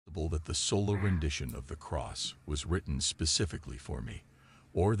That the solo rendition of the cross was written specifically for me,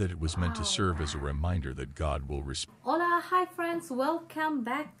 or that it was meant to serve as a reminder that God will respect. Hola, hi friends, welcome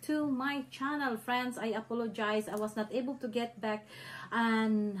back to my channel. Friends, I apologize, I was not able to get back,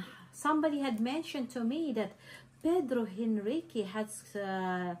 and somebody had mentioned to me that Pedro Henrique has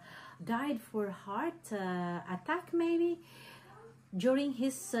died for heart attack maybe during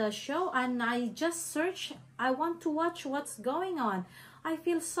his show, and I just searched. I want to watch what's going on. I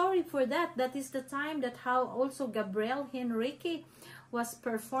feel sorry for that. That is the time that how also Gabriel Henrique was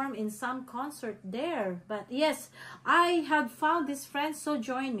performed in some concert there. But yes, I have found this friend, so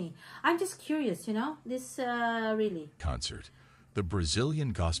join me. I'm just curious, you know, this really. Concert. The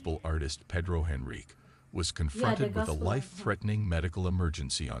Brazilian gospel artist Pedro Henrique was confronted with a life-threatening medical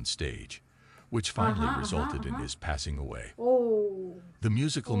emergency on stage, which finally resulted in his passing away. The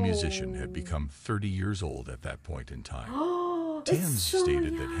musical musician had become 30 years old at that point in time. Tams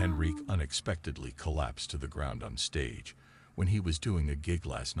stated that Henrique unexpectedly collapsed to the ground on stage when he was doing a gig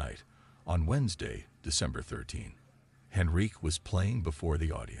last night, on Wednesday, December 13. Henrique was playing before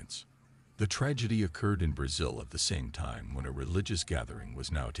the audience. The tragedy occurred in Brazil at the same time when a religious gathering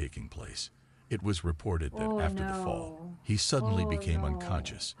was now taking place. It was reported that after the fall, he suddenly became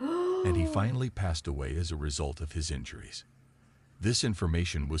unconscious, and he finally passed away as a result of his injuries. This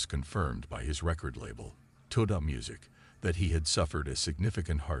information was confirmed by his record label, Toda Music, that he had suffered a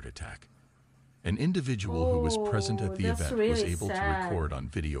significant heart attack. An individual who was present at the event was able to record on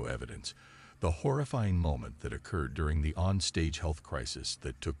video evidence the horrifying moment that occurred during the on-stage health crisis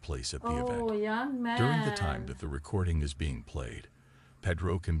that took place at the event. Young man. During the time that the recording is being played,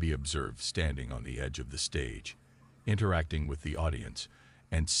 Pedro can be observed standing on the edge of the stage, interacting with the audience,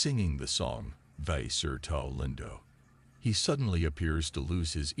 and singing the song, Vai Ser Tão Lindo. He suddenly appears to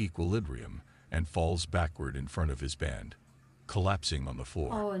lose his equilibrium and falls backward in front of his band, collapsing on the floor.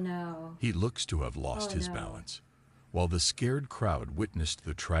 Oh no. He looks to have lost his balance. While the scared crowd witnessed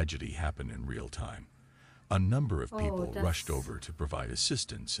the tragedy happen in real time, a number of people rushed over to provide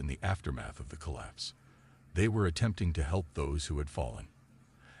assistance in the aftermath of the collapse. They were attempting to help those who had fallen.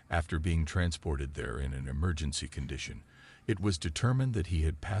 After being transported there in an emergency condition, it was determined that he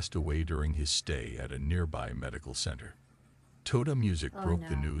had passed away during his stay at a nearby medical center. Toda Music broke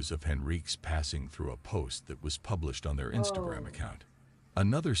the news of Henrique's passing through a post that was published on their Instagram account.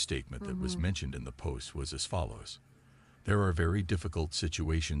 Another statement that was mentioned in the post was as follows: "There are very difficult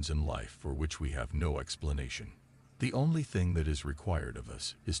situations in life for which we have no explanation. The only thing that is required of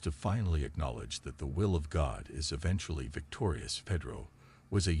us is to finally acknowledge that the will of God is eventually victorious." Pedro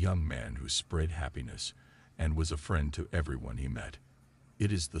was a young man who spread happiness and was a friend to everyone he met.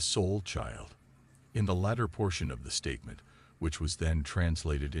 It is the sole child. In the latter portion of the statement, which was then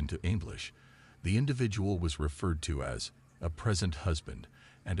translated into English, the individual was referred to as a present husband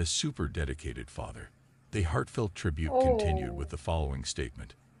and a super dedicated father. The heartfelt tribute continued with the following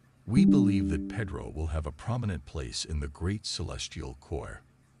statement: "We believe that Pedro will have a prominent place in the great celestial choir.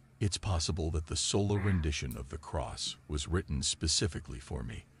 It's possible that the solo rendition of the cross was written specifically for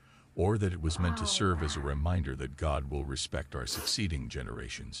me, or that it was meant to serve as a reminder that God will respect our succeeding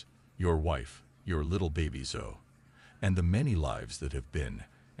generations, your wife, your little baby Zoe, and the many lives that have been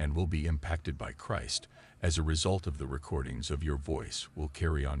and will be impacted by Christ as a result of the recordings of your voice will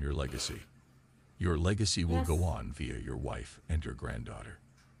carry on your legacy. Your legacy will go on via your wife and your granddaughter.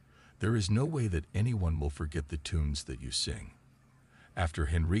 There is no way that anyone will forget the tunes that you sing." After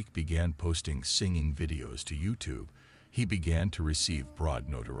Henrique began posting singing videos to YouTube, he began to receive broad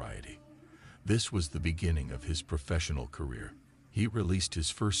notoriety. This was the beginning of his professional career. He released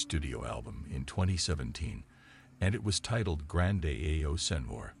his first studio album in 2017, and it was titled Grande Ao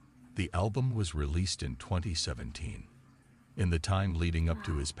Senhor. The album was released in 2017. In the time leading up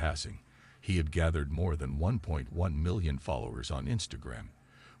to his passing, he had gathered more than 1.1 million followers on Instagram,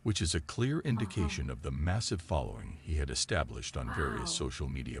 which is a clear indication of the massive following he had established on various social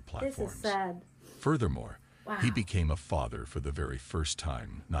media platforms. This is sad. Furthermore, he became a father for the very first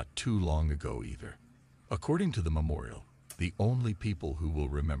time not too long ago either. According to the memorial, the only people who will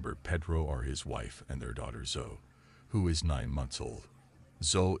remember Pedro are his wife and their daughter Zoe, who is 9 months old.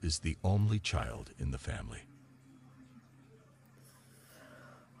 Zoe is the only child in the family.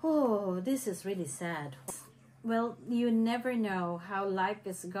 Oh, this is really sad. Well, you never know how life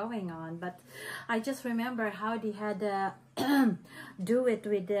is going on, but I just remember how they had do it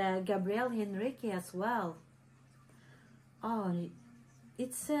with Gabriel Henrique as well. Oh,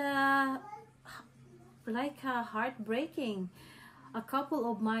 it's like heartbreaking. A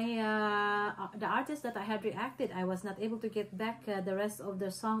couple of my the artists that I had reacted, I was not able to get back the rest of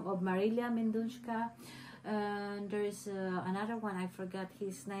the song of Marilia Mendonça, And there is another one, I forgot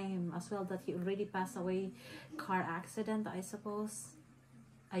his name as well, that he already passed away, car accident, I suppose,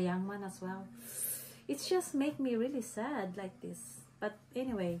 a young man as well. It's just make me really sad like this. But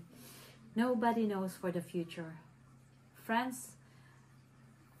anyway, nobody knows for the future. Friends,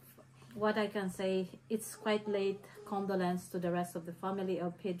 what I can say, it's quite late. Condolence to the rest of the family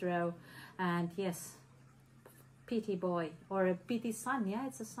of Pedro. And yes, pity boy, or a pity son. Yeah,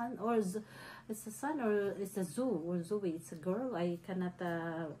 it's a son, or it's a son, or it's a Zoo, or Zoe. It's a girl. I cannot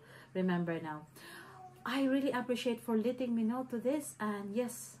remember now. I really appreciate for letting me know to this. And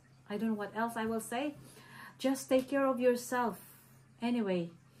yes, I don't know what else I will say. Just take care of yourself. Anyway,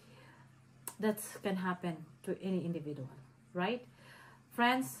 that can happen to any individual, right?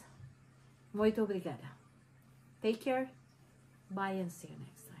 Friends, muito obrigada. Take care. Bye and see you next.